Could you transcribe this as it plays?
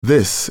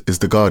This is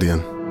The Guardian.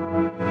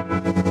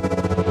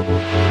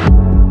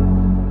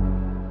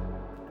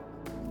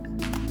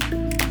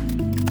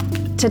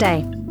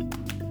 Today,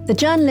 the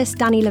journalist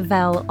Danny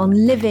Lavelle on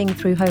living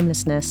through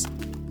homelessness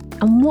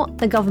and what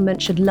the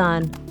government should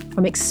learn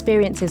from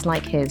experiences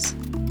like his.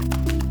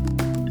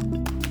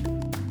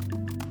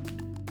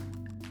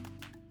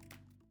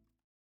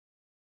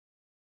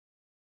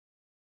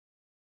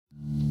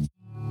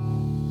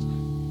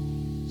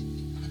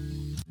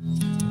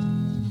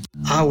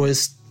 I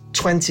was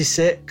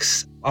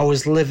 26. I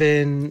was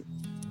living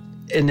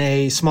in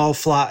a small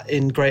flat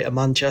in Greater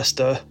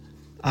Manchester,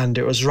 and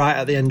it was right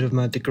at the end of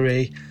my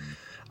degree.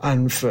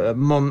 And for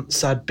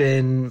months I'd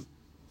been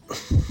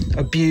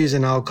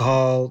abusing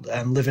alcohol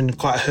and living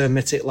quite a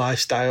hermetic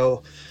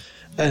lifestyle.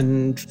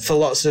 And for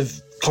lots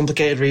of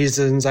complicated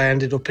reasons, I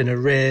ended up in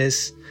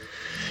arrears.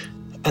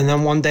 And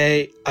then one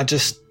day I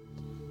just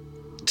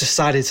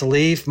decided to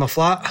leave my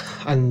flat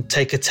and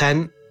take a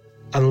tent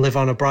and live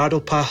on a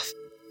bridle path.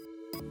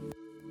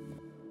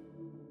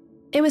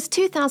 It was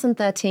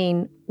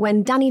 2013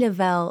 when Danny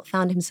Lavelle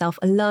found himself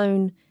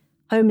alone,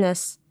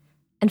 homeless,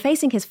 and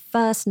facing his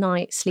first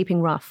night sleeping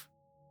rough.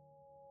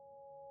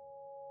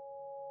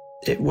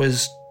 It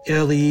was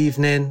early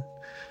evening.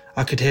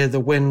 I could hear the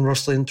wind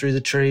rustling through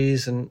the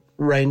trees and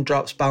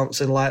raindrops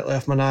bouncing lightly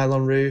off my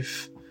nylon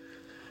roof.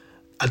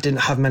 I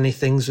didn't have many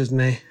things with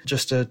me,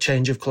 just a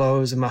change of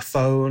clothes and my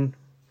phone.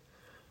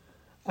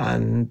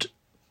 And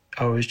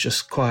I was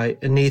just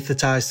quite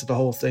anaesthetised to the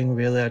whole thing,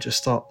 really. I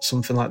just thought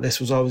something like this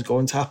was always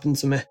going to happen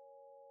to me.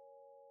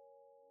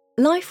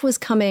 Life was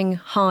coming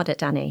hard at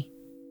Danny.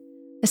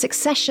 A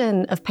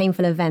succession of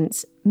painful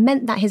events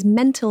meant that his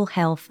mental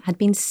health had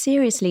been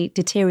seriously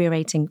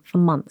deteriorating for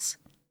months.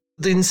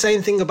 The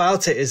insane thing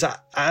about it is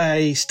that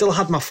I still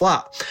had my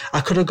flat.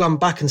 I could have gone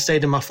back and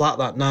stayed in my flat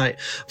that night,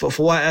 but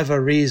for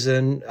whatever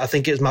reason, I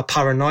think it was my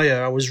paranoia.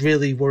 I was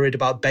really worried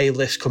about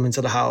bailiffs coming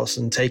to the house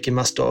and taking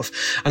my stuff.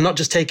 And not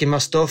just taking my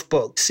stuff,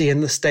 but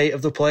seeing the state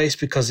of the place,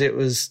 because it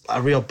was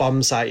a real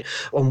bomb site.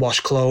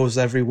 Unwashed clothes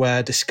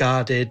everywhere,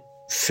 discarded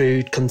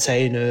food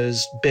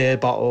containers, beer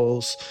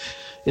bottles.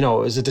 You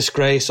know, it was a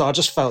disgrace. So I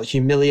just felt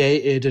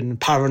humiliated and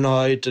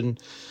paranoid and,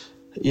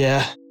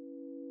 yeah.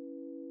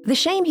 The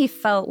shame he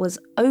felt was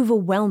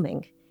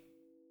overwhelming.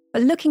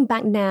 But looking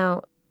back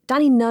now,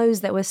 Danny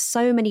knows there were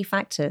so many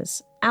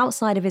factors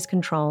outside of his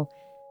control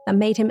that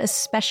made him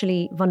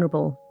especially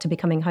vulnerable to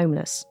becoming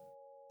homeless.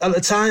 At the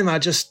time, I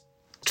just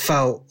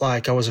felt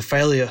like I was a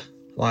failure,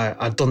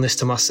 like I'd done this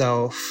to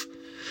myself.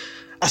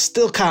 I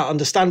still can't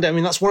understand it. I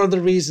mean, that's one of the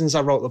reasons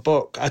I wrote the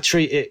book. I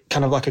treat it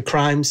kind of like a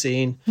crime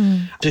scene.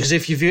 Because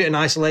if you view it in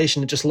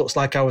isolation, it just looks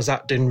like I was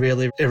acting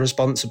really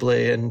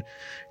irresponsibly and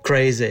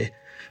crazy.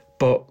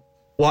 But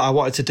what I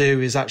wanted to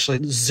do is actually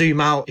zoom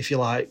out, if you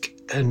like,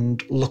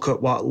 and look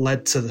at what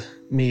led to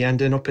me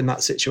ending up in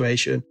that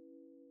situation.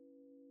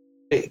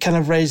 It kind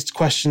of raised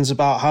questions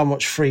about how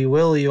much free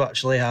will you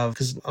actually have,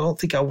 because I don't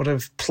think I would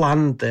have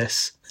planned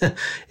this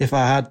if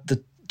I had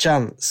the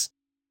chance.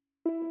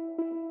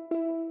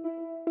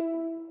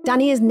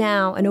 Danny is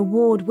now an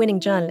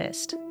award-winning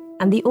journalist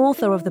and the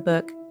author of the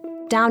book,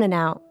 Down and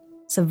Out,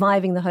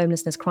 Surviving the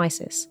Homelessness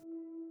Crisis.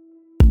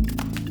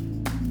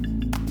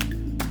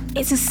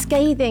 It's a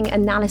scathing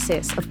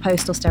analysis of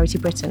post-austerity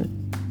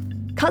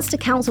Britain. Cuts to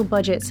council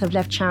budgets have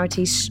left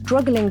charities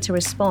struggling to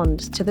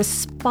respond to the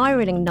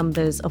spiralling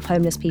numbers of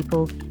homeless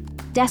people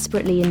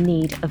desperately in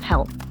need of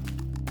help.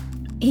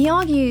 He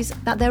argues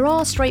that there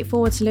are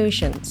straightforward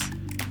solutions,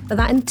 but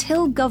that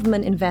until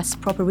government invests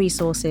proper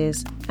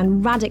resources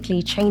and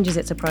radically changes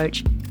its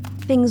approach,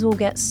 things will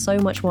get so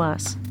much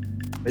worse.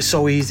 It's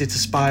so easy to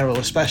spiral,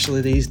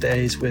 especially these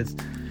days with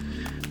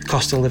the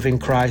cost of living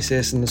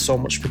crisis, and there's so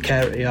much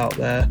precarity out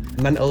there.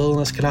 Mental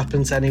illness can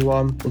happen to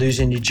anyone.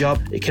 Losing your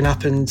job, it can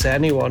happen to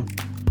anyone.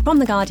 From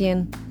The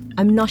Guardian,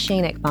 I'm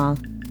Nosheen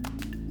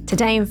Iqbal.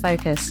 Today in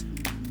Focus,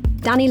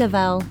 Danny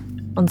Lavelle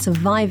on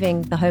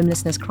surviving the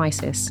homelessness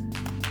crisis.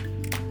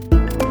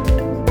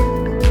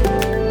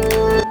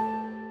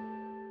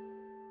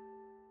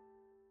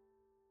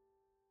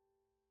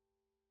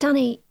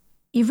 Danny,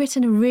 you've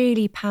written a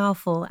really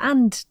powerful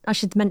and, I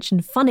should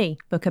mention, funny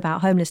book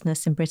about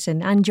homelessness in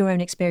Britain and your own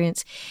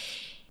experience.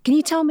 Can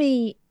you tell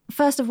me,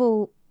 first of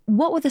all,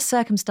 what were the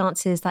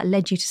circumstances that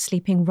led you to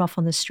sleeping rough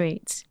on the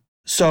streets?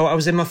 So I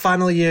was in my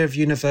final year of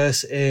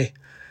university.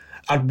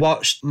 I'd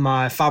watched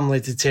my family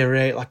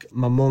deteriorate. Like,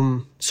 my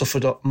mum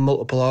suffered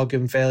multiple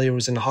organ failure,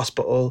 was in the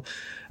hospital.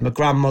 My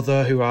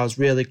grandmother, who I was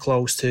really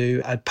close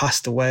to, had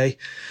passed away.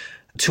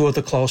 2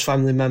 other close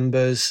family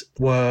members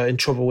were in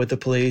trouble with the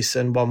police,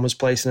 and one was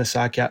placed in a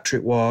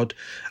psychiatric ward.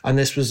 And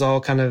this was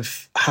all kind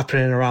of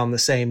happening around the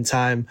same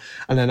time.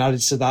 And then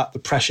added to that, the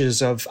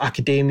pressures of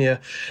academia,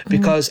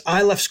 because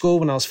I left school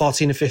when I was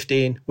 14 or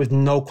 15 with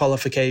no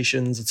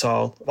qualifications at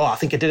all. Well, I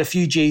think I did a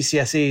few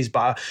GCSEs,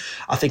 but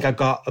I think I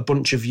got a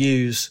bunch of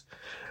U's.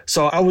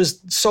 So I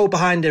was so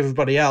behind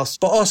everybody else.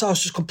 But also I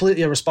was just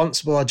completely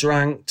irresponsible. I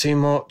drank too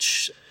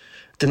much,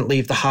 didn't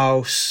leave the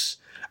house.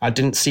 I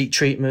didn't seek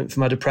treatment for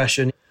my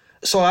depression.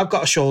 So I've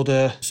got to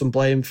shoulder some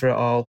blame for it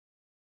all.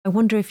 I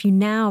wonder if you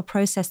now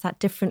process that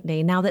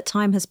differently, now that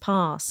time has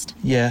passed.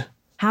 Yeah.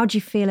 How do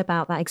you feel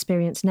about that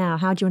experience now?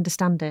 How do you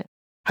understand it?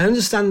 I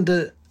understand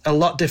it a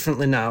lot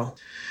differently now.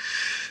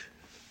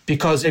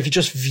 Because if you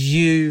just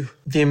view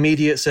the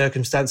immediate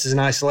circumstances in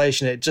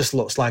isolation, it just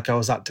looks like I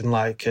was acting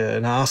like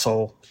an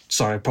arsehole.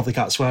 Sorry, I probably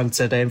can't swear on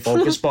Today in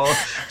Focus, but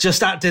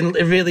just acting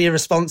really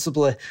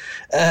irresponsibly.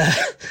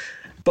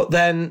 But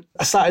then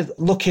I started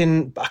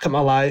looking back at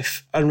my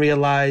life and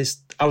realised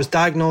I was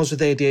diagnosed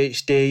with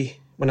ADHD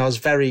when I was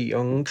very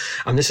young.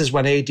 And this is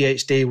when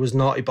ADHD was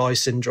naughty boy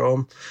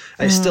syndrome.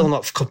 It's still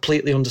not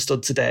completely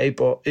understood today,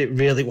 but it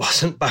really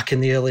wasn't back in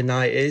the early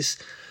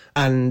 90s.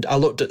 And I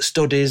looked at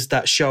studies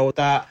that show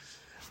that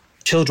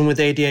children with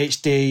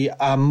ADHD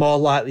are more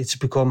likely to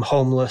become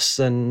homeless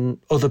than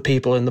other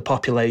people in the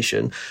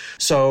population.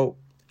 So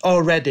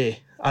already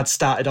I'd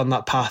started on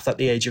that path at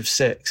the age of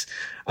 6.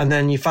 And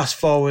then you fast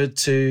forward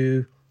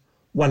to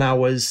when I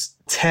was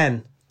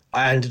 10,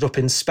 I ended up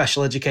in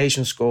special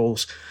education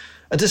schools.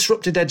 A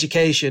disrupted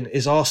education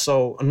is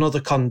also another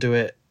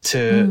conduit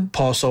to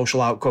poor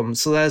social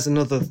outcomes. So there's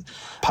another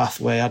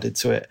pathway added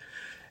to it.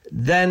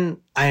 Then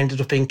I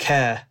ended up in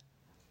care.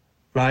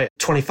 Right,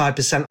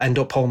 25% end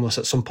up homeless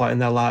at some point in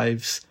their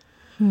lives.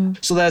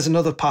 So there's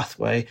another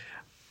pathway.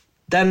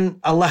 Then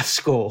I left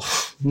school,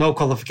 no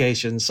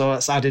qualifications, so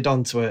that's added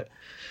onto it.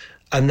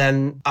 And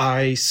then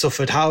I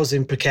suffered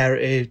housing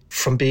precarity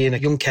from being a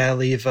young care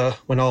leaver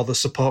when all the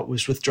support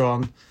was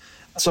withdrawn.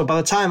 So by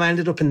the time I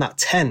ended up in that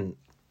tent,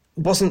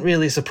 it wasn't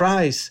really a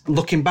surprise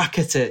looking back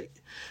at it,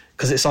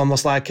 because it's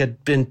almost like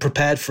I'd been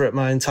prepared for it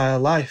my entire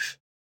life.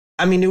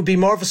 I mean, it would be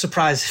more of a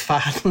surprise if I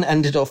hadn't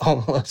ended up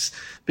homeless,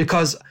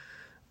 because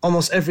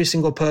almost every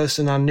single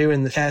person I knew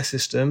in the care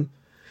system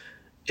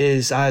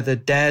is either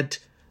dead,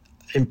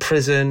 in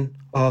prison,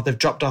 or they've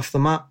dropped off the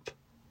map.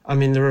 I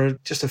mean, there are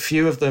just a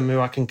few of them who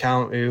I can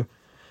count who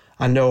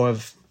I know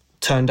have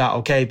turned out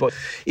okay. But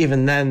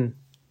even then,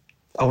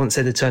 I wouldn't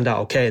say they turned out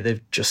okay.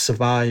 They've just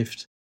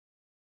survived.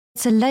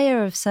 It's a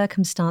layer of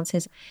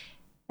circumstances,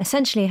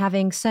 essentially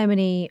having so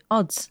many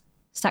odds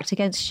stacked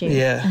against you.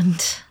 Yeah.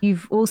 And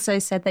you've also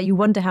said that you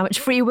wonder how much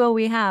free will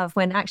we have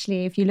when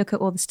actually, if you look at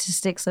all the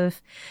statistics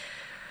of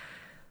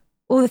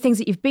all the things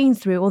that you've been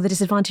through, all the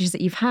disadvantages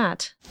that you've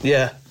had.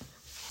 Yeah.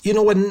 You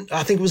know, when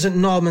I think it was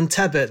Norman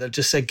Tebbit that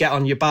just said, get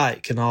on your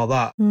bike and all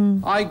that.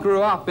 I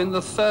grew up in the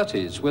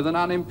 30s with an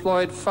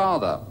unemployed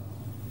father.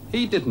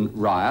 He didn't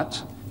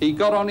riot. He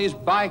got on his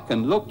bike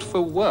and looked for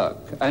work,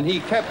 and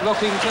he kept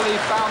looking till he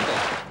found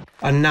it.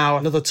 And now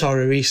another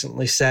Tory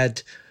recently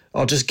said,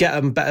 or just get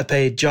a better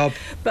paid job.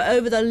 But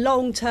over the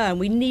long term,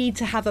 we need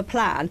to have a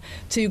plan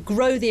to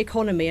grow the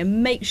economy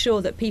and make sure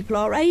that people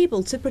are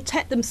able to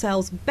protect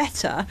themselves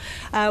better,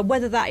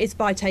 whether that is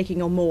by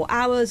taking on more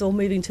hours or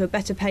moving to a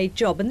better paid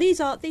job. And these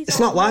are It's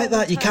not like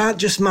that. You can't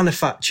just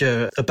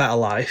manufacture a better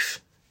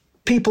life.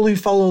 People who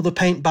follow the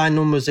paint by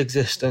numbers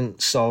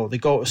existence, so they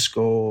go to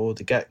school,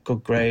 they get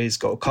good grades,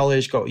 go to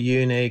college, go to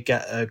uni,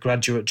 get a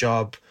graduate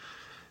job,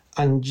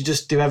 and you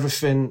just do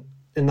everything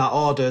in that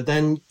order,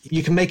 then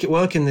you can make it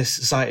work in this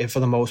society for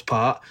the most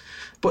part.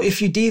 But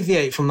if you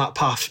deviate from that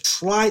path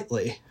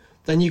slightly,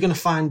 then you're going to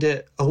find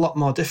it a lot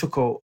more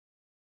difficult.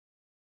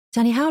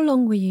 Danny, how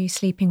long were you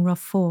sleeping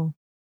rough for?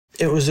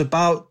 It was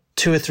about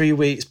 2 or 3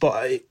 weeks,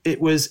 but it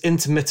was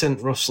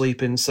intermittent rough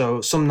sleeping.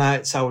 So some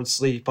nights I would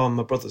sleep on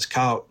my brother's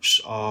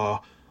couch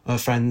or a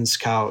friend's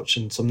couch,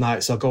 and some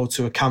nights I'll go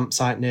to a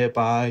campsite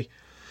nearby.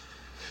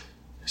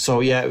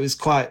 So yeah, it was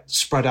quite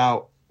spread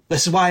out.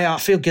 This is why I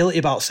feel guilty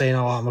about saying,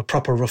 oh, I'm a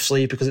proper rough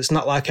sleeper, because it's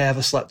not like I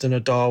ever slept in a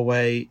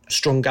doorway,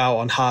 strung out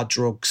on hard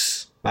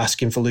drugs,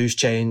 asking for loose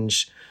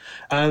change.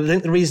 And I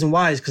think the reason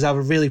why is because I have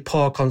a really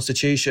poor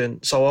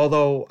constitution. So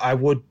although I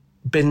would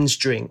binge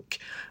drink,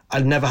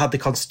 I'd never had the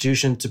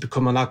constitution to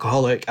become an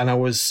alcoholic, and I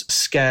was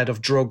scared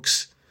of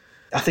drugs.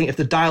 I think if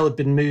the dial had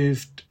been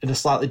moved in a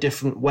slightly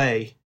different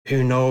way,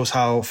 who knows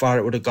how far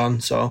it would have gone.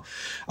 So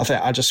I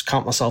think I just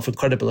count myself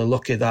incredibly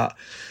lucky that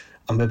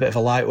I'm a bit of a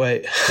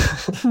lightweight.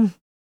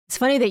 It's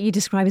funny that you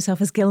describe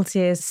yourself as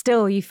guilty, as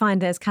still you find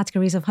there's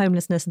categories of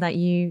homelessness that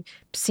you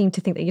seem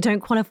to think that you don't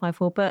qualify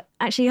for. But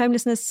actually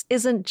homelessness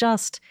isn't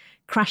just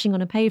crashing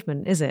on a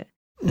pavement, is it?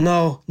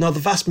 No, the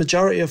vast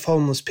majority of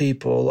homeless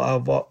people are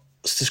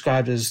what's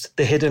described as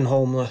the hidden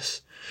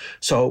homeless.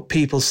 So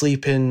people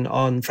sleeping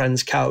on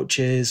friends'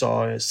 couches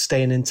or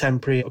staying in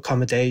temporary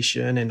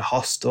accommodation in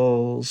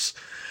hostels.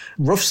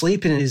 Rough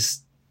sleeping is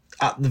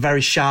at the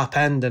very sharp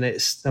end, and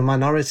it's a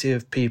minority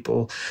of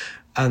people.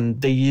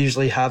 And they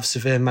usually have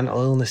severe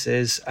mental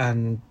illnesses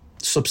and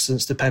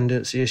substance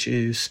dependency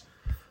issues.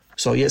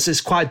 So yes,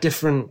 it's quite a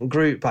different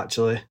group,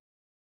 actually.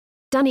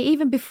 Danny,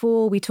 even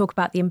before we talk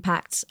about the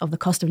impacts of the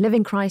cost of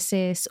living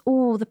crisis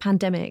or the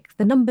pandemic,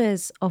 the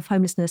numbers of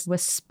homelessness were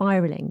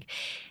spiralling.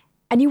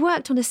 And you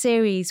worked on a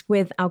series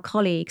with our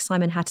colleague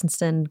Simon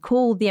Hattenson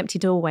called The Empty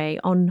Doorway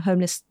on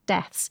homeless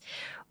deaths.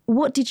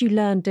 What did you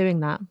learn doing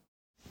that?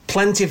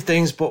 Plenty of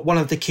things, but one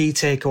of the key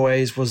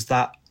takeaways was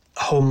that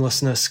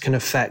homelessness can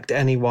affect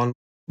anyone.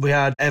 We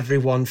had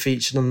everyone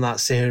featured on that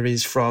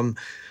series, from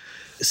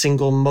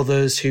single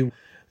mothers who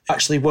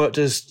actually worked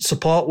as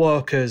support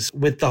workers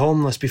with the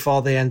homeless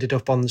before they ended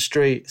up on the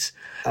streets.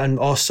 And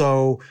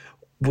also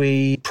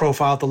we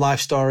profiled the life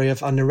story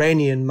of an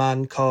Iranian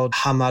man called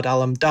Hamad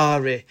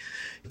Alamdari,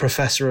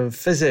 professor of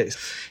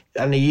physics.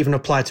 And he even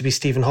applied to be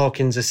Stephen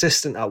Hawking's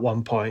assistant at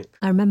one point.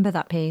 I remember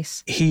that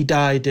piece. He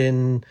died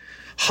in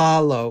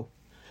Harlow,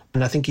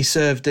 and I think he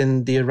served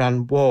in the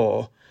Iran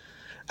war.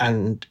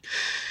 And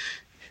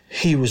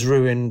he was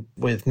ruined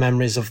with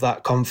memories of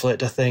that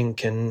conflict, I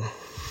think, and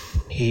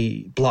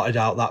he blotted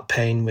out that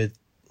pain with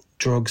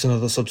drugs and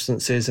other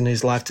substances, and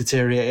his life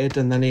deteriorated,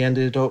 and then he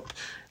ended up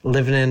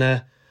living in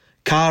a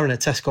car in a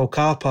Tesco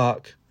car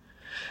park.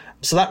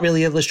 So that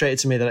really illustrated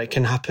to me that it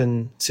can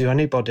happen to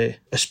anybody,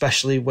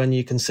 especially when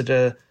you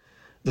consider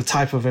the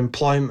type of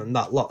employment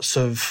that lots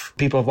of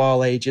people of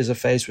all ages are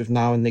faced with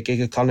now in the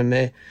gig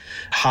economy.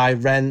 High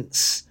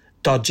rents,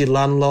 dodgy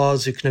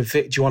landlords who can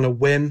evict you on a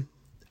whim.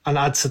 And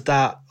add to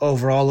that,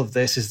 over all of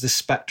this, is the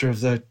spectre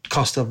of the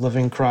cost of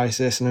living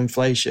crisis and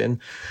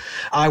inflation.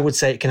 I would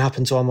say it can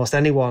happen to almost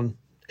anyone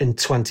in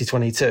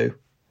 2022.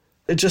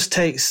 It just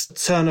takes a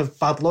turn of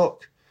bad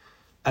luck,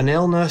 an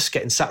illness,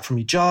 getting sacked from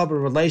your job, a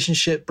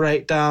relationship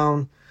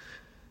breakdown,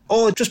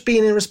 or just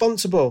being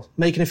irresponsible,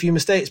 making a few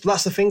mistakes. But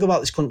that's the thing about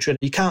this country.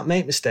 You can't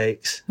make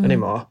mistakes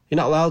anymore. You're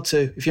not allowed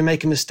to. If you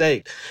make a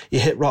mistake, you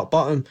hit rock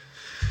bottom.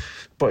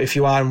 But if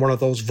you are in one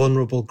of those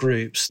vulnerable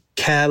groups,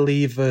 care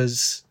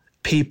leavers,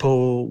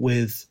 people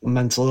with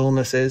mental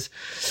illnesses,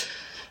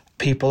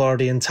 people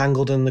already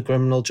entangled in the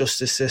criminal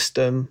justice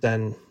system,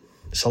 then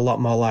it's a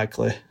lot more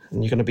likely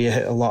and you're going to be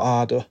hit a lot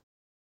harder.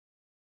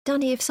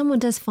 Danny, if someone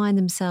does find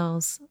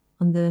themselves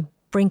on the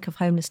brink of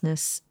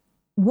homelessness,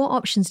 what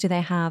options do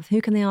they have?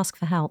 Who can they ask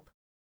for help?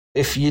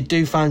 If you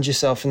do find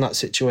yourself in that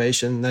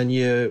situation, then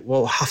you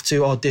will have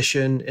to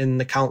audition in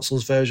the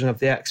council's version of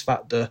the X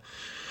Factor.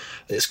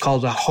 It's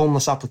called a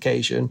homeless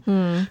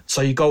application.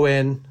 So you go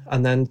in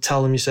and then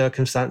tell them your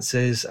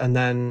circumstances. And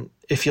then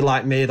if you're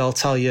like me, they'll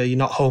tell you you're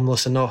not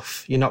homeless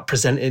enough. You're not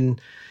presenting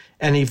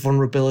any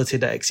vulnerability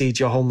that exceeds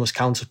your homeless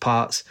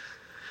counterparts.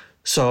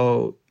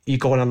 So you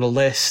go in on the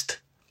list,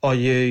 or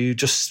you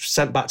just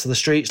sent back to the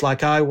streets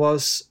like I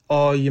was,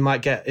 or you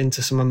might get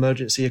into some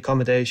emergency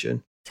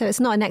accommodation. So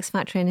it's not an X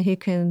Factor in who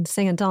can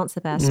sing and dance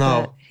the best,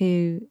 No. but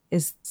who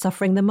is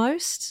suffering the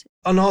most?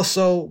 And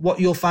also what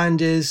you'll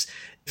find is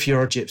if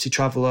you're a gypsy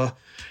traveller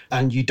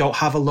and you don't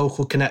have a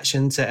local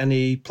connection to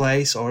any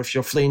place, or if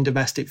you're fleeing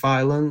domestic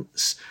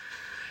violence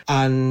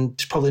and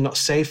it's probably not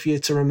safe for you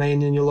to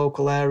remain in your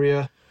local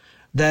area,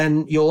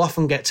 then you'll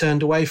often get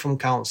turned away from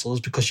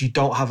councils because you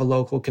don't have a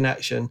local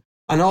connection.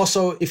 And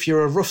also, if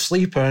you're a rough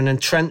sleeper, an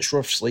entrenched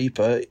rough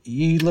sleeper,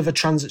 you live a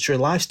transitory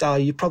lifestyle,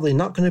 you're probably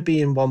not going to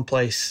be in one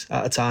place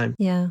at a time.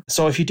 Yeah.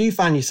 So if you do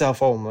find yourself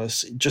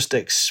homeless, just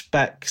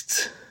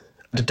expect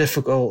a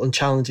difficult and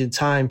challenging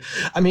time.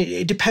 I mean,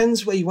 it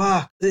depends where you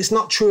are. It's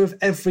not true of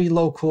every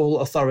local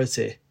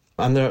authority.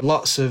 And there are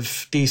lots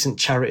of decent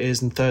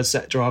charities and third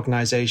sector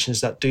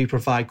organisations that do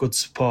provide good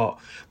support.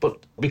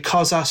 But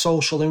because our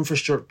social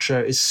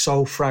infrastructure is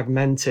so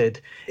fragmented,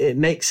 it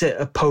makes it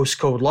a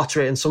postcode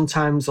lottery, and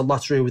sometimes a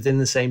lottery within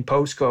the same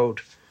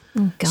postcode.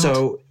 Oh, God.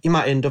 So you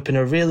might end up in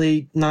a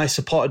really nice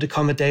supported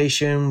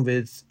accommodation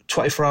with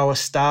 24-hour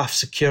staff,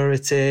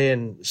 security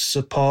and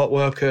support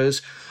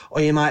workers, or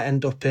you might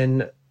end up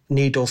in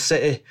Needle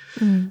City,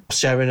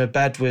 sharing a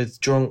bed with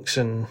drunks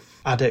and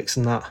addicts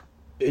and that.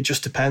 It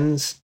just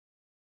depends.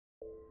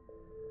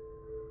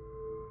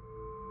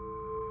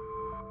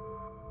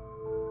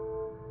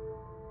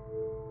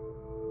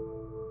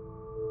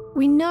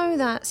 We know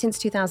that since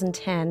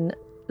 2010,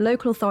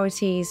 local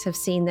authorities have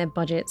seen their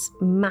budgets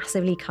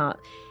massively cut.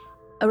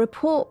 A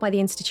report by the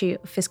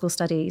Institute of Fiscal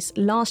Studies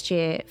last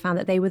year found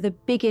that they were the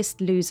biggest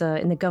loser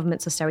in the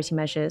government's austerity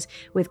measures,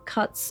 with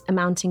cuts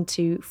amounting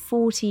to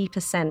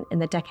 40% in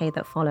the decade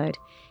that followed.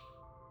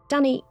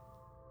 Danny,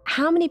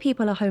 how many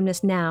people are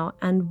homeless now,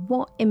 and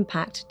what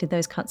impact did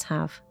those cuts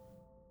have?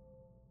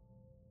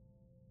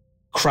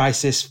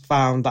 Crisis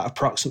found that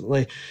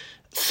approximately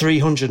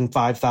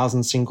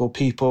 305,000 single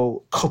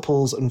people,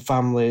 couples and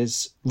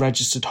families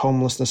registered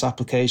homelessness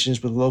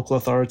applications with local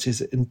authorities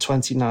in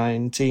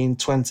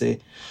 2019-20.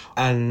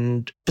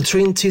 And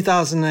between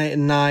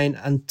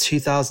 2008-9 and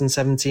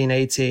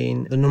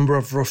 2017-18, the number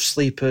of rough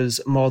sleepers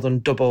more than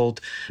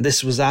doubled.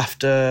 This was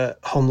after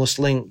Homeless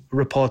Link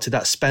reported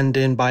that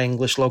spending by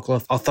English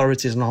local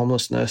authorities on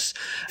homelessness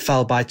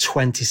fell by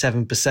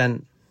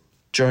 27%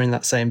 during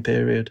that same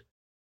period.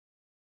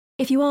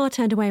 If you are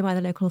turned away by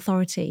the local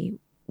authority,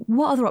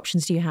 what other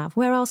options do you have?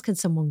 Where else can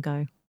someone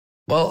go?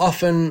 Well,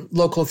 often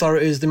local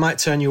authorities, they might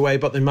turn you away,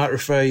 but they might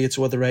refer you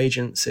to other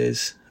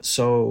agencies.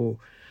 So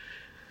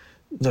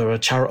there are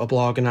charitable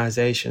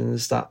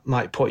organisations that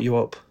might put you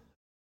up.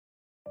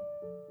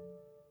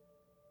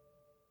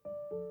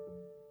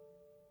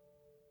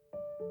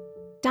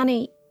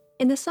 Danny,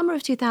 in the summer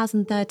of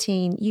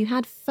 2013, you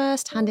had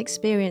first-hand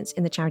experience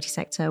in the charity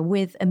sector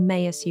with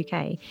Emmaus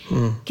UK.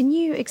 Can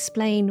you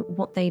explain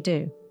what they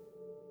do?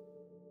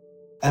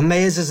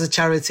 Emmaüs is a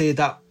charity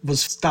that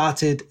was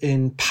started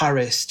in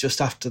Paris just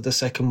after the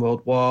Second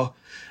World War,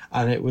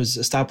 and it was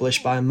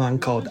established by a man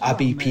called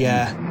Abbé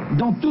Pierre.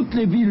 Dans toutes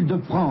les villes de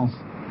France,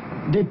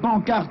 des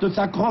pancartes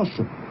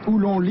s'accrochent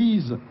où l'on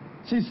lise.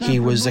 He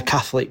was a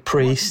Catholic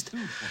priest,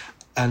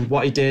 and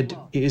what he did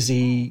is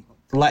he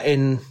let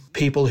in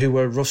people who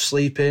were rough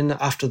sleeping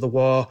after the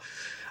war,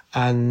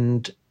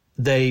 and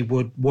they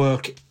would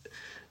work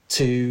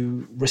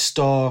to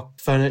restore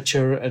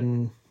furniture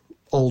and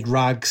old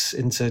rags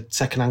into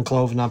second-hand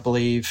clothing, I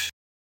believe.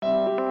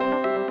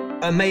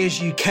 Emmaüs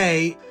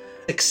UK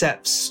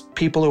accepts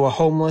people who are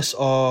homeless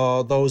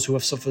or those who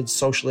have suffered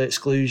social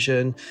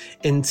exclusion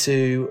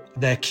into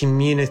their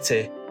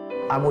community.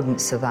 I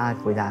wouldn't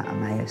survive without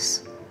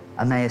Emmaüs.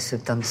 Emmaüs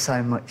have done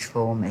so much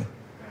for me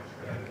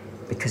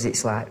because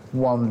it's like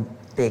one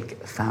big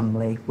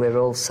family. We're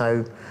all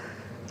so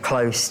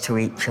close to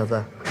each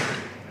other.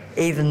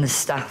 Even the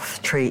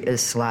staff treat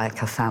us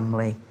like a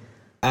family.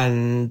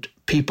 And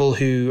people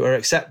who are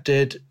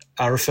accepted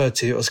are referred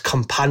to as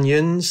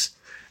companions,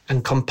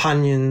 and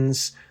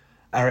companions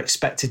are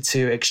expected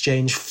to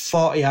exchange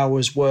 40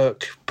 hours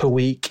work per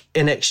week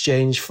in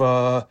exchange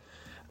for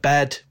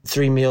bed,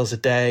 3 meals a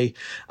day,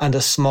 and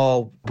a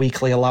small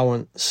weekly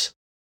allowance.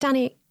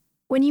 Danny,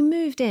 when you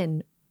moved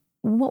in,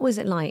 what was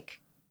it like?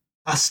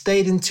 I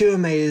stayed in 2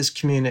 Emmaüs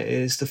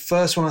communities. The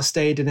first one I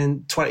stayed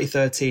in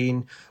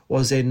 2013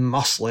 was in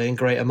Mossley in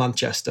Greater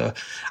Manchester,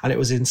 and it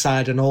was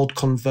inside an old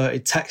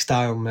converted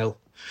textile mill.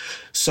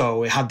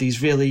 So it had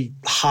these really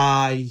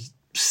high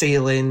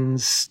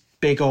ceilings,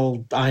 big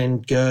old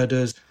iron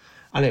girders,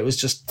 and it was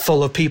just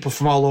full of people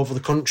from all over the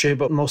country,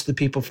 but mostly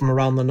people from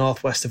around the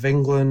northwest of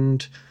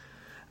England.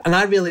 And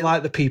I really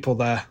liked the people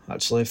there,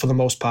 actually, for the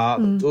most part.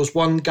 There was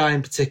one guy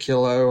in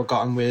particular I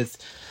got on with,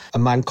 a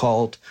man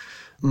called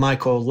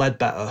Michael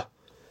Ledbetter.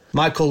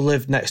 Michael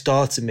lived next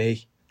door to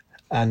me,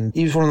 and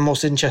he was one of the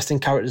most interesting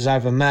characters I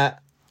ever met.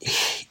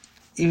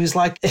 He was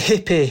like a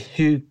hippie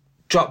who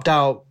dropped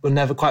out but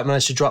never quite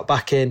managed to drop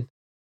back in.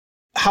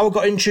 How I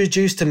got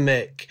introduced to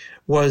Mick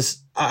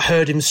was I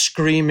heard him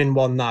screaming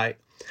one night,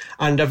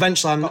 and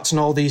eventually I got to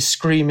know these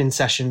screaming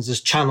sessions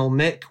as Channel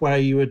Mick, where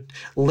you would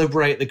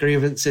liberate the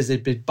grievances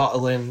he'd been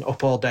bottling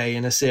up all day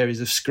in a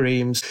series of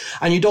screams,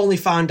 and you'd only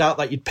find out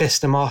that you'd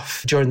pissed him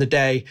off during the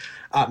day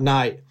at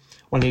night,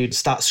 when he'd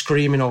start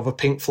screaming over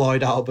Pink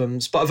Floyd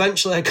albums. But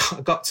eventually I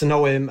got to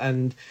know him,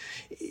 and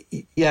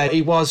yeah,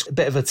 he was a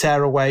bit of a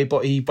tearaway,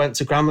 but he went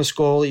to grammar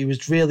school. He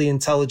was really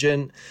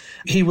intelligent.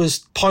 He was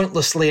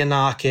pointlessly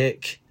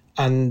anarchic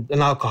and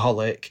an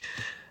alcoholic,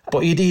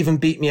 but he'd even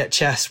beat me at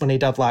chess when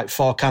he'd have like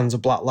 4 cans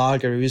of black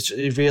lager. He was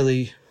a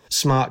really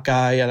smart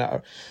guy,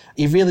 and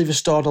he really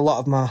restored a lot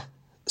of my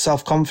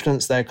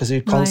self-confidence there, because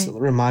he'd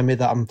constantly remind me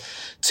that I'm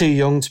too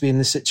young to be in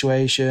this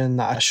situation,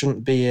 that I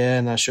shouldn't be here,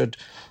 and I should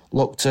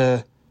look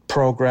to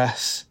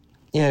progress.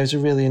 Yeah, he was a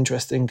really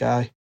interesting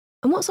guy.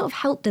 And what sort of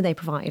help did they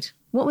provide?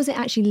 What was it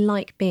actually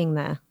like being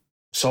there?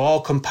 So all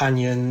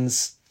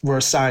companions were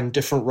assigned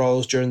different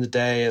roles during the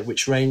day,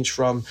 which ranged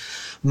from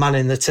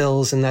manning the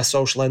tills in their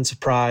social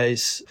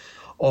enterprise,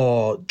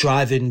 or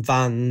driving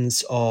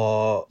vans,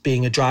 or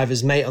being a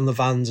driver's mate on the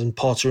vans and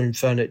portering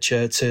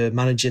furniture, to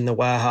managing the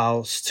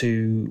warehouse,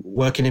 to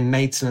working in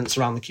maintenance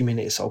around the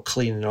community, so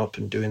cleaning up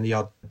and doing the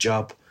odd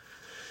job.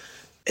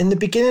 In the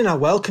beginning, I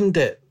welcomed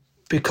it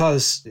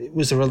because it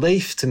was a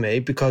relief to me,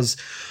 because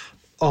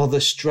all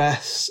the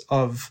stress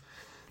of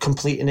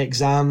completing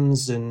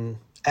exams and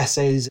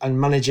essays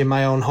and managing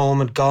my own home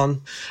had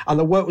gone. And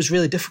the work was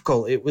really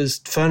difficult. It was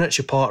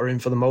furniture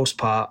portering for the most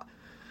part,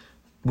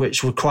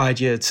 which required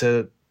you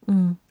to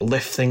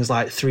lift things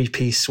like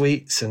 3-piece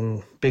suites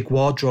and big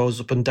wardrobes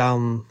up and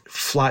down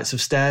flights of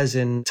stairs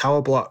in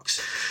tower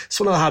blocks. It's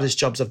one of the hardest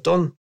jobs I've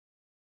done.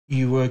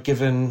 You were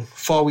given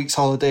 4 weeks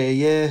holiday a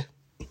year,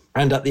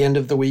 and at the end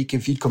of the week,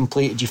 if you'd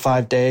completed your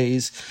 5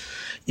 days,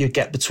 you'd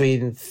get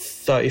between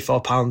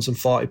 £34 and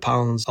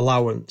 £40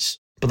 allowance.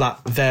 But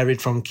that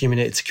varied from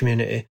community to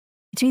community.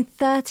 Between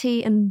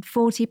 £30 and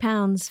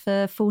 £40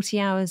 for 40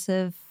 hours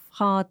of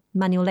hard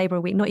manual labour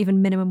a week, not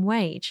even minimum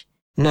wage?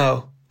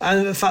 No.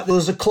 And in fact, there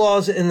was a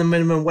clause in the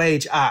Minimum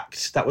Wage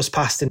Act that was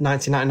passed in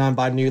 1999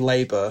 by New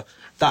Labour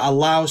that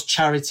allows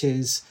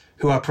charities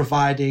who are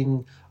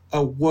providing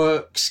a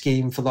work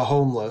scheme for the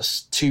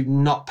homeless to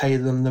not pay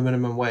them the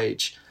minimum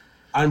wage.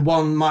 And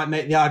one might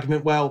make the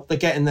argument, well, they're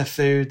getting their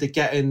food, they're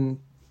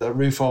getting the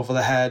roof over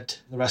their head,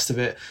 the rest of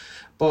it.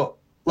 But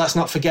let's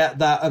not forget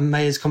that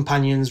Emmaüs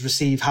companions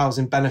receive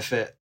housing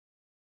benefit.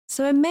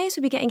 So Emmaüs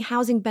would be getting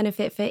housing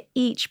benefit for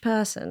each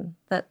person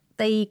that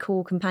they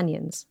call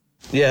companions?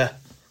 Yeah.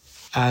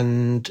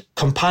 And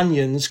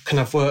companions can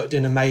have worked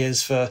in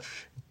Emmaüs for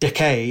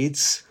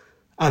decades,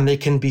 and they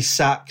can be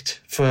sacked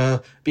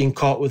for being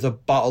caught with a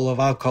bottle of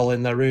alcohol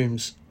in their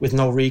rooms with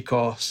no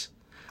recourse.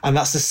 And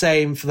that's the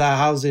same for their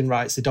housing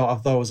rights. They don't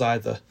have those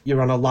either.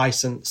 You're on a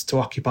licence to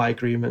occupy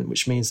agreement,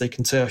 which means they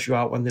can turf you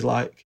out when they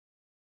like.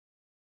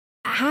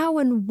 How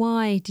and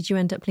why did you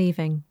end up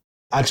leaving?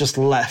 I just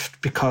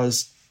left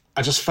because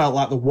I just felt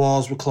like the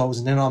walls were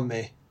closing in on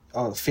me.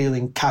 or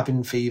feeling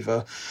cabin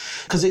fever.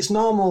 Because it's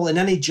normal in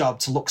any job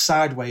to look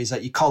sideways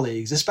at your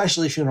colleagues,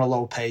 especially if you're in a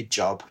low-paid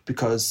job,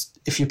 because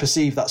if you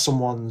perceive that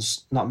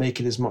someone's not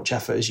making as much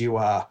effort as you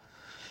are,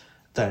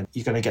 then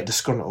you're going to get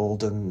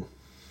disgruntled and,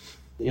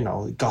 you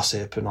know,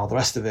 gossip and all the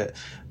rest of it.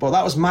 But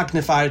that was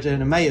magnified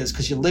in Emmaus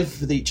because you live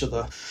with each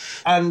other.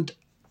 And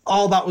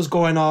all that was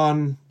going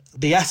on.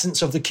 The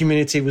essence of the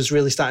community was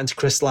really starting to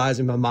crystallise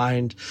in my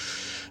mind.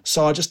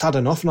 So I just had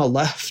enough and I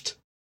left.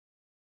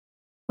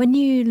 When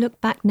you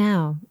look back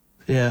now,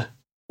 yeah,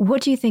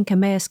 what do you think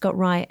Emmaus got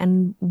right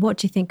and what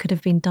do you think could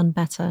have been done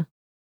better?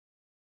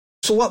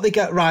 So what they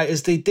get right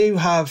is they do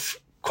have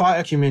quite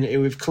a community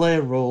with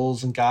clear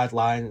rules and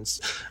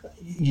guidelines.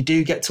 You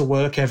do get to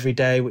work every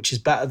day, which is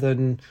better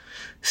than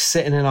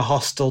sitting in a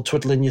hostel,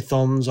 twiddling your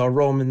thumbs or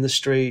roaming the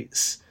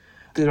streets.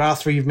 There are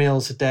 3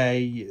 meals a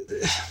day.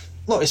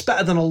 Look, it's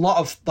better than a lot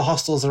of the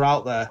hostels that are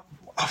out there.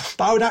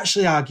 But I would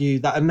actually argue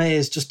that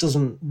Emmaus just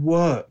doesn't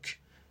work.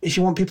 If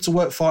you want people to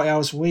work 40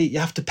 hours a week, you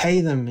have to pay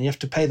them, and you have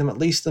to pay them at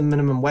least the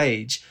minimum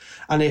wage.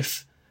 And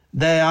if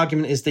their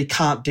argument is they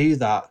can't do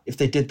that, if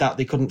they did that,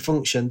 they couldn't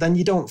function, then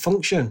you don't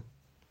function.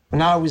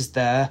 When I was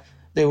there,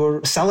 they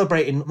were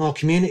celebrating more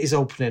communities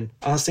opening.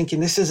 And I was thinking,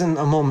 this isn't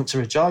a moment to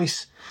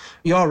rejoice.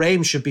 Your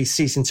aim should be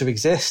ceasing to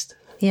exist.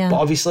 Yeah. But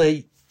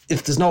obviously,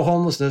 if there's no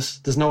homelessness,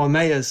 there's no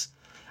Emmaus.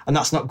 And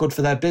that's not good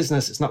for their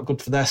business. It's not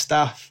good for their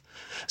staff.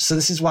 So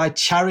this is why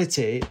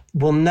charity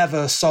will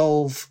never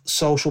solve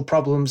social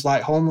problems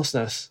like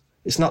homelessness.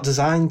 It's not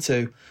designed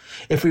to.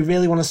 If we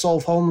really want to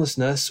solve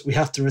homelessness, we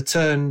have to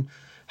return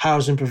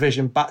housing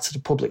provision back to the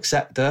public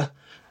sector,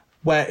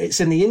 where it's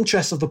in the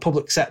interest of the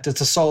public sector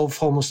to solve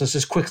homelessness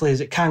as quickly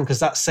as it can, because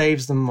that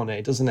saves them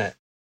money, doesn't it?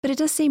 But it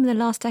does seem in the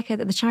last decade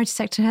that the charity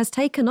sector has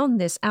taken on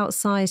this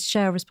outsized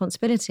share of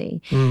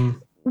responsibility.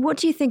 What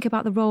do you think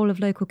about the role of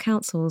local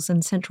councils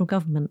and central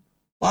government?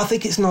 Well, I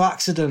think it's no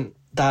accident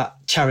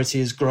that charity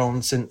has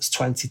grown since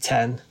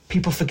 2010.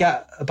 People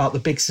forget about the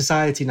big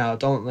society now,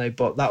 don't they?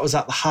 But that was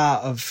at the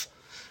heart of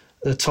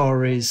the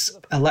Tories'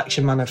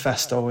 election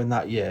manifesto in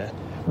that year.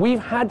 We've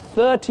had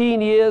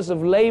 13 years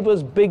of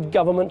Labour's big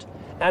government,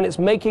 and it's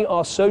making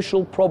our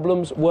social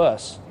problems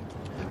worse.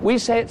 We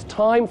say it's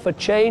time for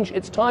change,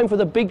 it's time for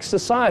the big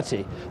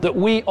society that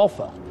we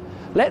offer.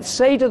 Let's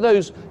say to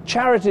those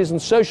charities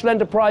and social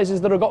enterprises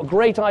that have got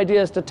great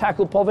ideas to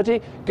tackle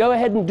poverty, go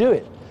ahead and do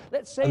it.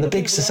 And the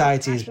big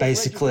society is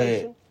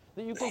basically,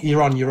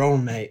 you're on your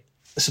own, mate.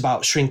 It's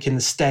about shrinking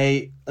the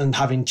state and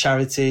having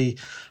charity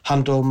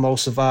handle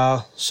most of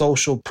our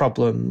social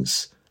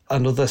problems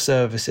and other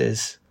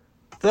services.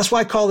 That's why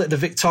I call it the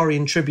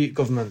Victorian tribute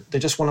government. They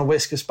just want to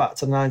whisk us back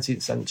to the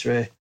 19th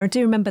century. I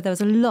do remember there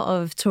was a lot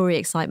of Tory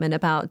excitement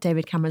about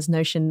David Cameron's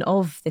notion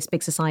of this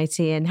big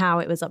society and how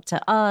it was up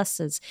to us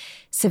as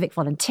civic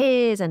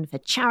volunteers and for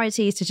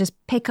charities to just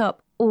pick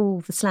up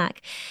all the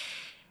slack.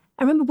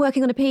 I remember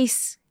working on a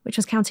piece which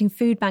was counting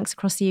food banks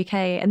across the UK,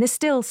 and this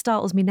still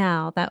startles me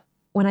now that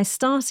when I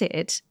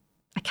started,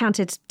 I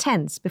counted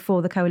tens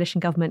before the coalition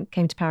government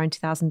came to power in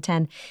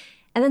 2010.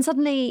 And then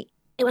suddenly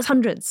it was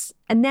hundreds.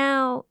 And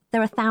now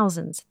there are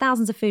thousands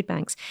of food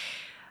banks.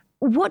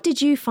 What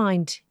did you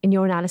find in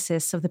your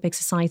analysis of the big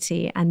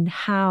society and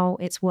how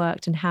it's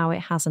worked and how it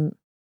hasn't?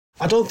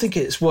 I don't think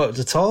it's worked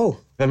at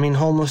all. I mean,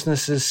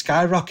 homelessness has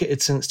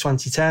skyrocketed since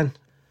 2010.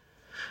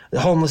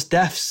 The homeless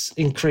deaths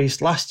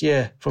increased last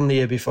year from the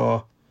year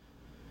before.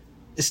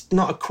 It's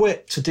not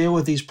equipped to deal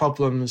with these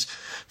problems.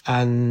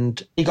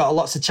 And you got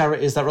lots of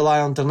charities that rely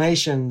on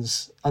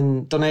donations,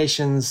 and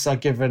donations are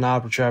given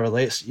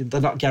arbitrarily. They're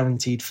not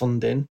guaranteed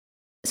funding.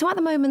 So at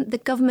the moment, the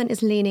government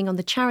is leaning on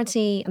the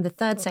charity and the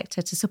third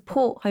sector to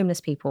support homeless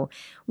people,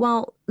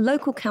 while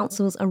local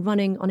councils are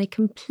running on a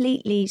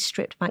completely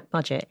stripped-back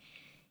budget.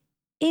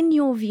 In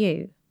your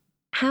view,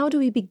 how do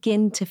we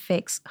begin to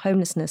fix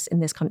homelessness in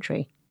this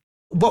country?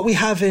 What we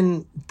have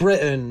in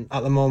Britain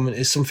at the moment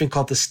is something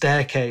called the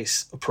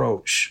staircase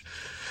approach.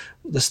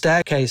 The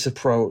staircase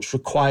approach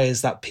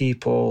requires that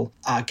people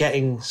are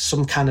getting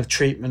some kind of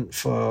treatment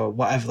for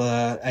whatever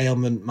their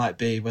ailment might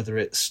be, whether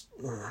it's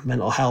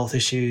mental health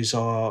issues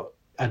or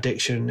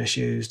addiction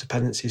issues,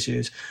 dependency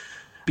issues,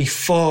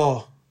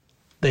 before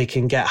they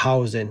can get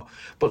housing.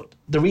 But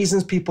the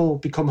reasons people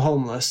become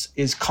homeless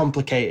is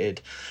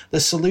complicated. The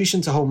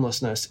solution to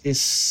homelessness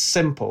is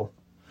simple.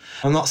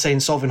 I'm not saying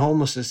solving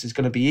homelessness is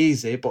going to be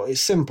easy, but it's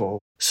simple.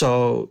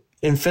 So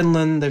in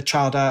Finland, they've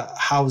tried a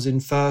Housing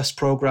First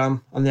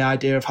programme, and the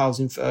idea of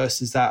Housing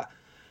First is that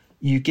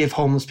you give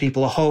homeless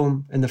people a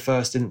home in the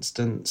first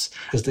instance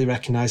because they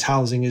recognise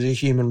housing as a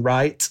human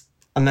right,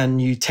 and then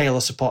you tailor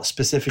support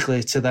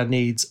specifically to their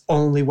needs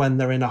only when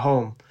they're in a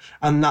home.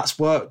 And that's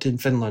worked in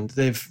Finland.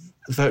 They've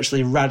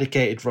virtually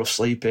eradicated rough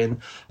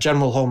sleeping.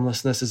 General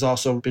homelessness has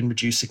also been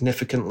reduced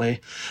significantly,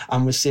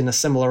 and we've seen a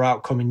similar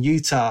outcome in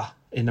Utah,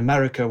 in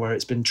America, where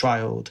it's been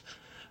trialled.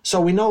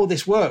 So we know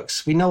this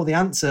works. We know the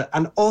answer.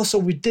 And also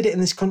we did it in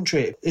this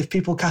country. If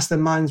people cast their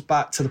minds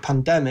back to the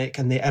pandemic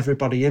and the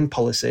everybody in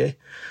policy,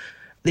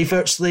 they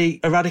virtually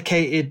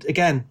eradicated,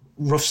 again,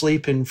 rough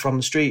sleeping from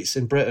the streets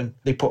in Britain.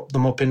 They put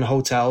them up in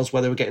hotels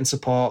where they were getting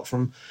support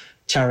from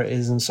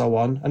charities and so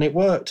on, and it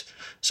worked.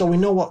 So we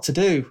know what to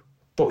do,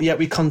 but yet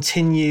we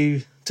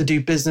continue to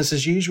do business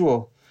as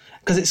usual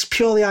because it's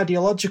purely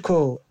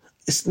ideological.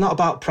 It's not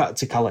about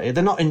practicality.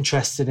 They're not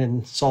interested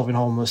in solving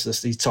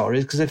homelessness, these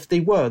Tories, because if they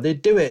were,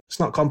 they'd do it. It's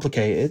not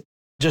complicated.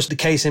 Just the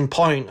case in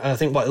point, and I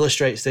think what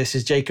illustrates this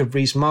is Jacob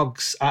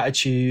Rees-Mogg's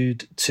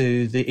attitude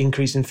to the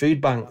increase in food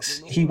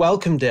banks. He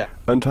welcomed it.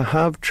 And to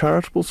have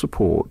charitable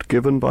support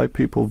given by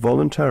people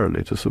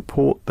voluntarily to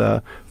support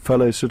their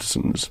fellow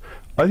citizens,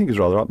 I think is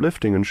rather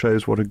uplifting and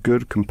shows what a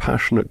good,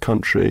 compassionate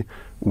country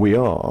we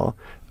are.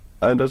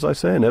 And as I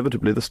say,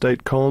 inevitably the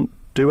state can't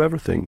do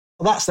everything.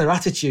 Well, that's their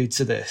attitude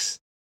to this.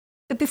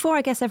 But before,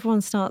 I guess,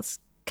 everyone starts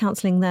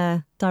cancelling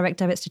their direct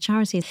debits to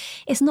charities,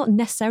 it's not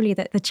necessarily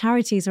that the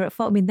charities are at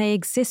fault. I mean, they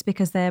exist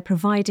because they're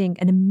providing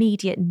an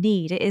immediate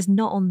need. It is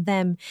not on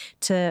them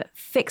to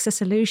fix a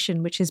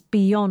solution which is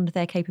beyond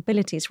their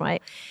capabilities,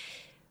 right?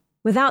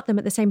 Without them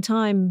at the same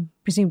time,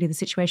 presumably the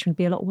situation would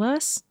be a lot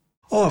worse.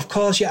 Oh, of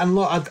course, yeah. And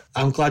look,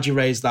 I'm glad you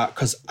raised that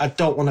because I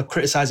don't want to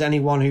criticise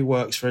anyone who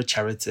works for a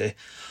charity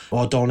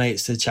or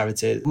donates to a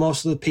charity.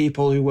 Most of the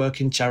people who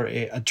work in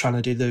charity are trying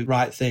to do the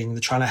right thing.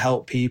 They're trying to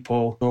help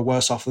people who are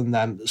worse off than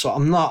them. So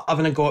I'm not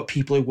having a go at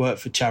people who work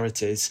for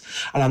charities.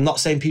 And I'm not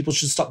saying people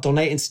should stop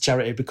donating to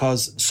charity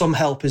because some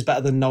help is better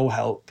than no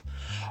help.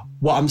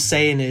 What I'm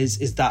saying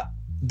is that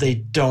they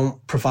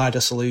don't provide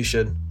a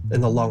solution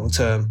in the long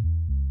term.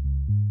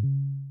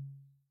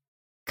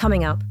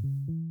 Coming up,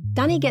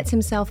 Danny gets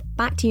himself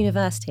back to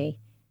university,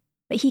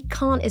 but he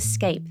can't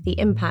escape the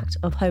impact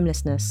of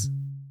homelessness.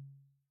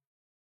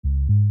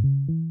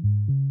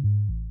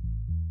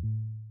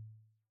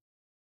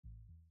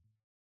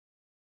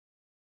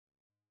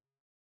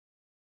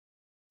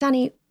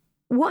 Danny,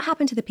 what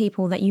happened to the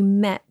people that you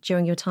met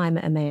during your time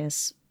at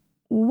Emmaus?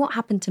 What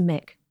happened to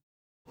Mick?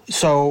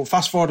 So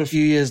fast forward a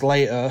few years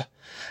later,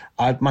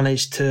 I'd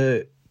managed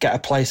to get a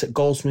place at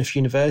Goldsmiths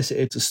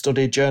University to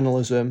study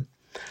journalism.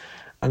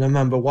 And I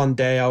remember one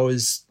day I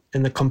was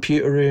in the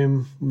computer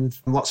room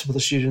with lots of other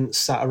students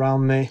sat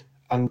around me,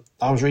 and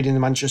I was reading the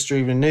Manchester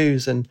Evening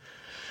News, and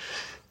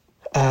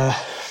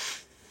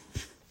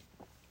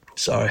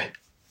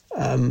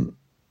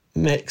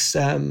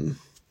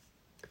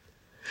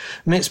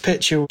Mick's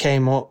picture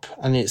came up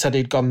and it said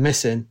he'd gone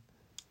missing.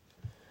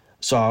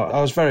 So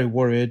I was very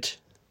worried,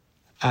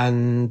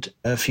 and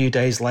a few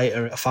days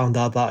later I found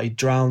out that he'd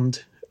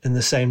drowned in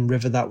the same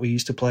river that we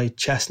used to play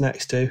chess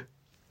next to.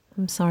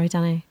 I'm sorry,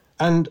 Danny.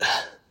 And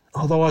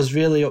although I was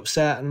really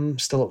upset, and I'm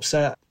still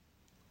upset,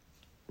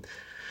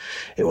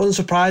 it wasn't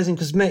surprising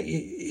because Mick,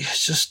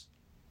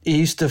 he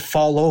used to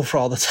fall over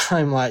all the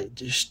time. Like,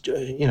 just,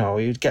 you know,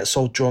 he'd get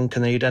so drunk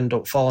and then he'd end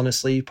up falling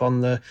asleep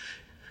on the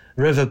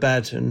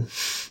riverbed and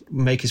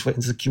make his way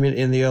into the community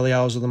in the early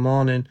hours of the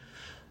morning.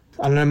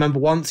 And I remember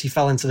once he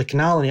fell into the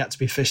canal and he had to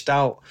be fished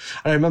out.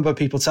 And I remember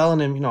people telling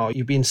him, you know,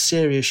 you'd be in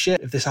serious shit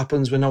if this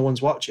happens when no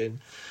one's watching.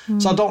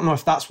 So I don't know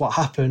if that's what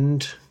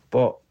happened,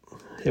 but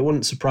it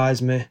wouldn't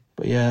surprise me.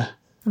 But yeah.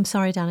 I'm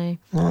sorry, Danny.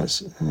 No,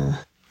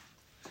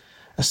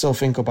 I still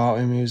think about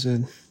him.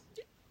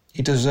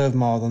 He deserved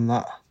more than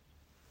that,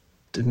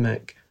 did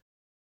Mick.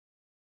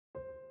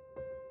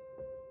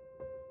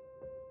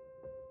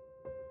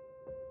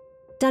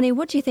 Danny,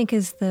 what do you think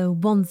is the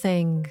one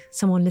thing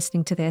someone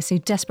listening to this who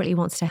desperately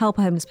wants to help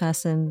a homeless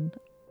person,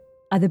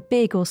 either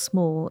big or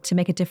small, to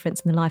make a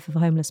difference in the life of a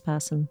homeless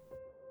person?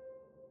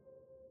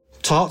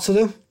 Talk to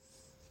them.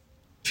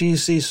 If you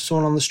see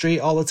someone on the street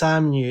all the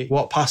time and you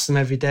walk past them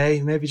every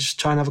day, maybe just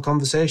try and have a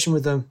conversation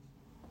with them.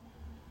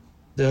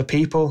 They're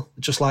people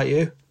just like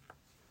you.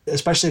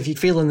 Especially if you're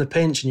feeling the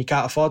pinch and you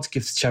can't afford to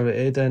give to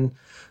charity, then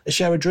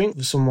share a drink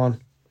with someone.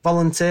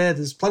 Volunteer,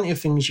 there's plenty of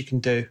things you can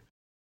do.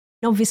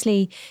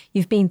 Obviously,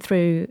 you've been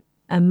through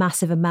a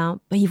massive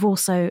amount, but you've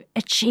also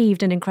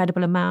achieved an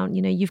incredible amount.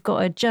 You know, you've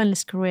got a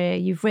journalist career,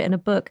 you've written a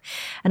book,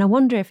 and I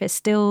wonder if it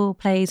still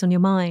plays on your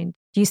mind.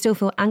 Do you still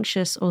feel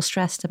anxious or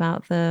stressed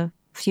about the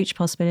future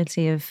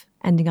possibility of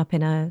ending up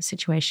in a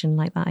situation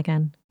like that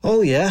again?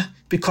 Oh, yeah,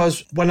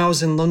 because when I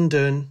was in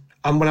London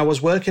and when I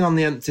was working on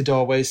the Empty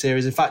Doorway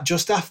series, in fact,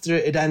 just after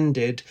it had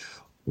ended,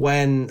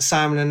 when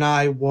Simon and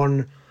I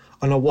won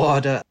an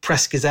award at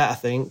Press Gazette, I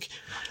think,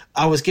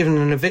 I was given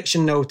an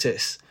eviction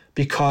notice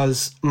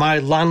because my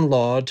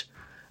landlord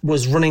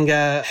was running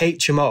a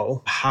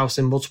HMO, house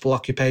in multiple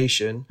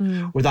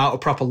occupation, without a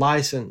proper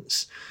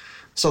licence.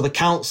 So the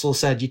council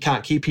said, you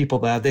can't keep people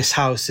there. This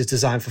house is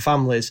designed for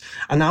families.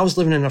 And I was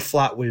living in a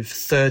flat with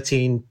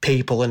 13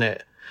 people in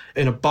it,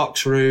 in a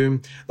box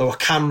room. There were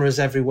cameras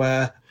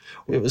everywhere.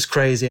 It was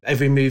crazy.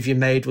 Every move you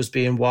made was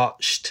being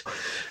watched.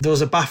 There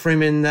was a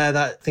bathroom in there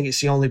that I think it's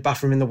the only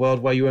bathroom in the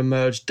world where you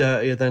emerged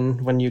dirtier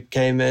than when you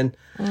came in.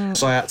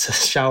 So I had to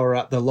shower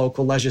at the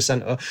local leisure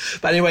centre.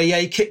 But anyway, yeah,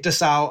 he kicked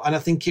us out. And I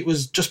think it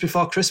was just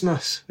before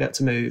Christmas we had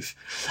to move.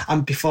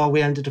 And before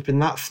we ended up in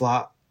that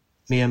flat,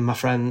 me and my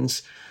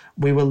friends,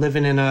 we were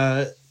living in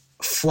a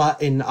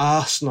flat in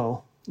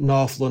Arsenal,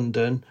 North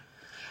London.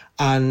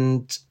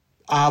 And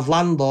our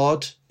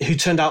landlord, who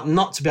turned out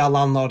not to be our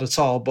landlord at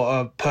all, but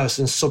a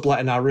person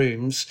subletting our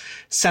rooms,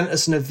 sent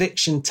us an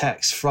eviction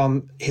text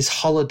from his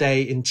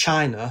holiday in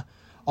China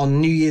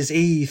on New Year's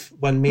Eve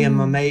when me and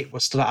my mate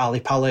were stood at Ali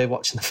Pali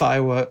watching the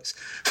fireworks.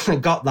 I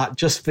got that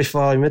just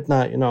before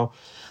midnight,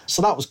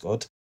 So that was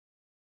good.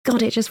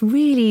 God, it just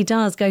really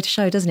does go to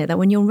show, doesn't it, that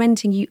when you're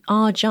renting, you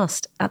are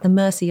just at the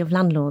mercy of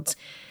landlords.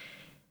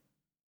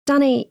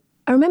 Danny,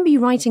 I remember you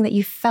writing that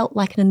you felt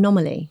like an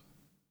anomaly.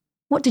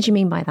 What did you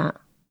mean by that?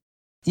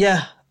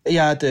 Yeah,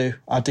 I do.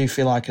 I do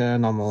feel like an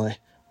anomaly.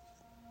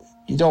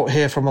 You don't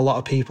hear from a lot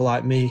of people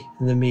like me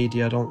in the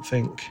media, I don't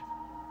think.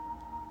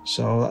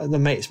 So that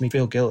makes me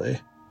feel guilty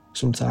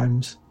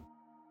sometimes.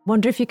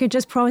 Wonder if you could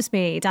just promise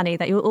me, Danny,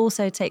 that you'll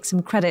also take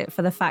some credit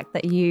for the fact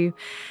that you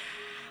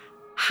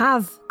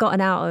have gotten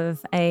out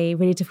of a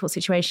really difficult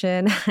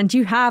situation and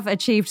you have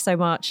achieved so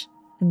much,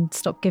 and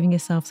stop giving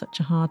yourself such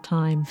a hard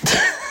time.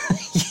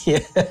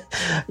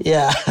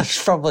 Yeah, I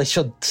probably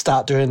should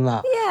start doing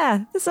that.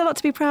 Yeah, there's a lot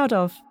to be proud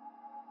of.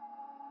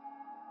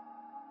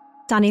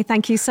 Danny,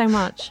 thank you so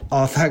much.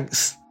 Oh,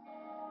 thanks.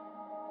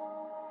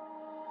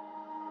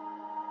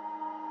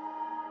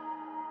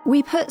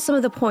 We put some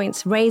of the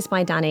points raised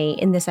by Danny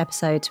in this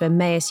episode to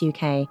Emmaus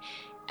UK,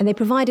 and they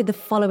provided the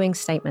following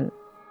statement.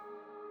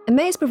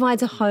 Emmaus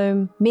provides a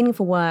home,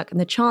 meaningful work, and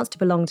the chance to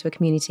belong to a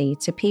community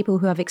to people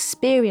who have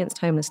experienced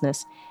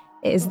homelessness.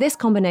 It is this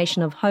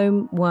combination of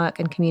home, work,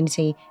 and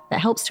community that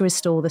helps to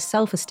restore the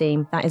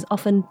self-esteem that is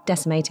often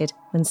decimated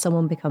when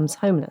someone becomes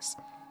homeless.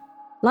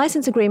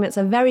 License agreements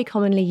are very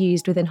commonly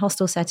used within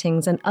hostel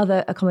settings and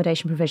other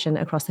accommodation provision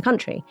across the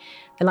country.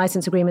 The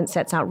license agreement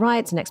sets out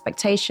rights and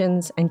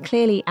expectations and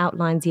clearly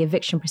outlines the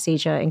eviction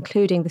procedure,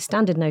 including the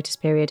standard notice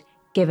period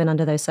given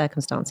under those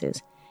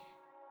circumstances.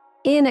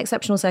 In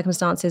exceptional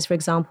circumstances, for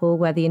example,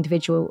 where the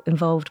individual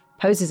involved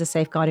poses a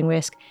safeguarding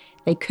risk,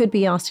 they could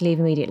be asked to leave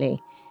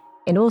immediately.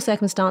 In all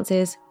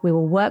circumstances, we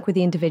will work with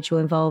the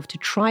individual involved to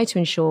try to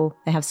ensure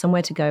they have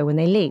somewhere to go when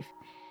they leave.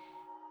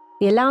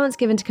 The allowance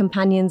given to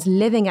companions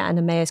living at an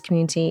Emmaus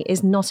community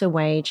is not a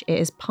wage, it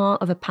is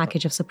part of a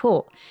package of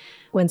support.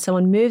 When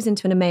someone moves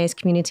into an Emmaus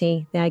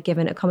community, they are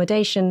given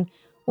accommodation,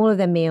 all of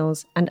their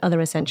meals, and other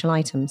essential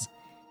items.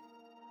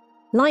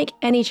 Like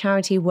any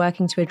charity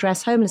working to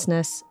address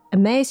homelessness,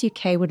 Emmaus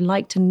UK would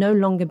like to no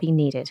longer be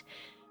needed.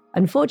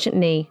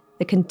 Unfortunately,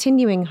 the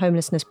continuing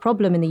homelessness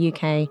problem in the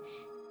UK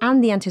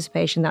and the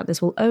anticipation that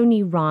this will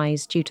only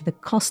rise due to the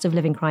cost of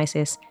living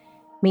crisis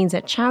means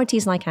that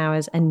charities like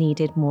ours are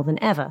needed more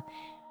than ever.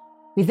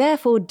 We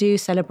therefore do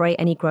celebrate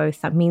any growth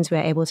that means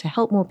we're able to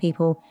help more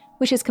people,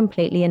 which is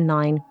completely in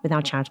line with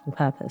our charitable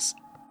purpose.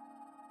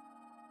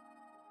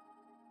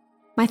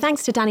 My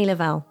thanks to Danny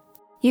Lavelle.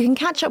 You can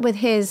catch up with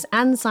his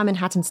and Simon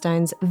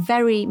Hattenstone's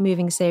very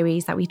moving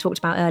series that we talked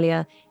about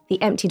earlier,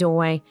 The Empty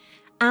Doorway,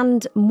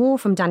 and more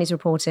from Danny's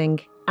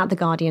reporting at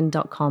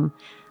theguardian.com.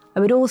 I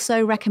would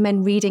also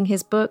recommend reading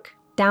his book,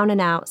 Down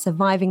and Out,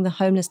 Surviving the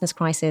Homelessness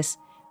Crisis,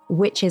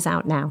 which is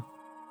out now.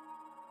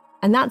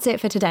 And that's it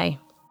for today.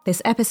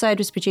 This episode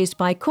was produced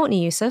by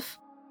Courtney Youssef.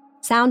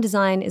 Sound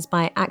design is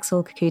by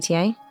Axel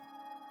Cocoutier.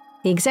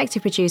 The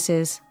executive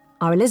producers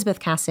are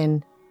Elizabeth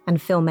Cassin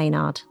and Phil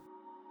Maynard.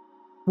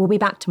 We'll be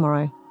back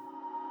tomorrow.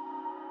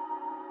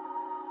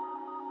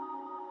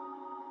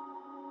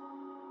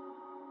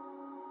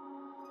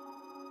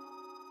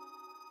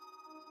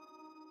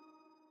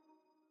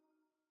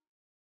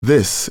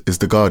 This is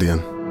The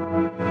Guardian.